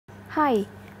Hi,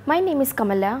 my name is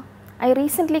Kamala. I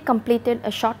recently completed a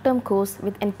short-term course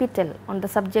with NPTEL on the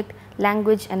subject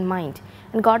Language and Mind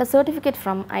and got a certificate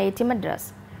from IIT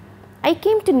Madras. I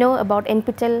came to know about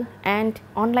NPTEL and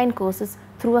online courses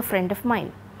through a friend of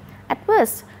mine. At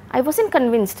first, I wasn't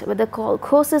convinced whether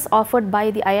courses offered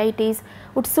by the IITs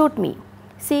would suit me.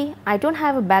 See, I don't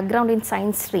have a background in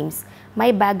science streams.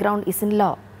 My background is in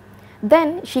law.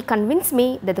 Then she convinced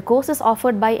me that the courses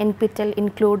offered by NPTEL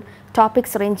include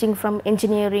topics ranging from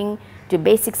engineering to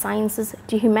basic sciences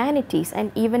to humanities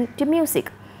and even to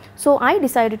music. So I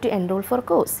decided to enroll for a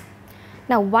course.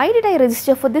 Now, why did I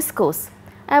register for this course?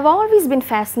 I have always been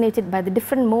fascinated by the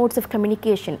different modes of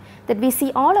communication that we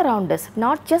see all around us,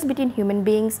 not just between human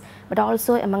beings but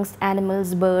also amongst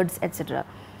animals, birds, etc.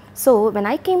 So, when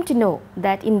I came to know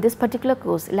that in this particular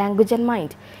course, Language and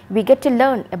Mind, we get to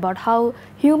learn about how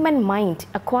human mind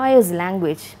acquires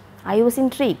language, I was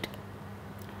intrigued.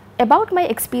 About my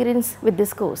experience with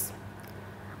this course,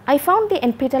 I found the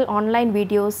NPTEL online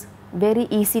videos very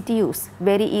easy to use,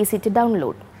 very easy to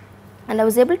download, and I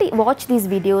was able to watch these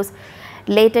videos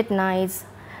late at nights,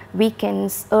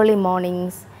 weekends, early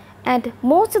mornings, and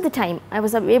most of the time I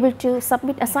was able to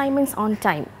submit assignments on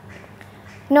time.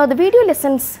 Now, the video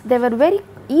lessons, they were very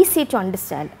easy to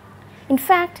understand. In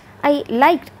fact, I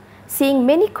liked seeing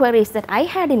many queries that I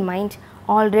had in mind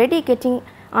already getting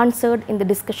answered in the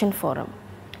discussion forum.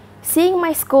 Seeing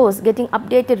my scores getting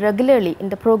updated regularly in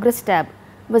the progress tab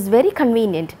was very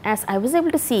convenient, as I was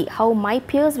able to see how my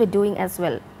peers were doing as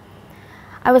well.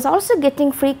 I was also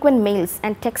getting frequent mails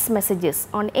and text messages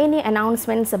on any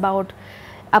announcements about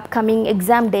upcoming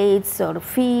exam dates or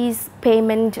fees,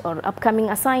 payment or upcoming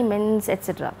assignments,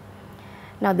 etc.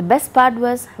 Now, the best part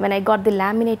was when I got the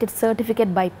laminated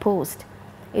certificate by post.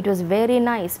 It was very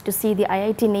nice to see the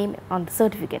IIT name on the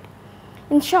certificate.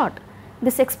 In short,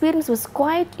 this experience was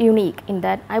quite unique in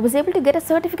that I was able to get a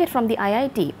certificate from the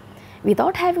IIT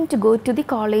without having to go to the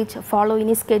college, follow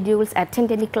any schedules,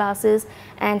 attend any classes,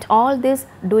 and all this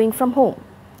doing from home.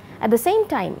 At the same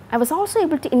time, I was also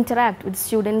able to interact with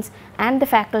students and the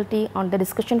faculty on the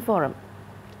discussion forum.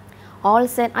 All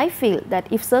said, I feel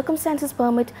that if circumstances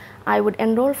permit, I would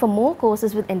enroll for more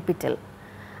courses with NPTEL.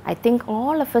 I think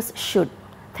all of us should.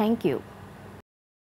 Thank you.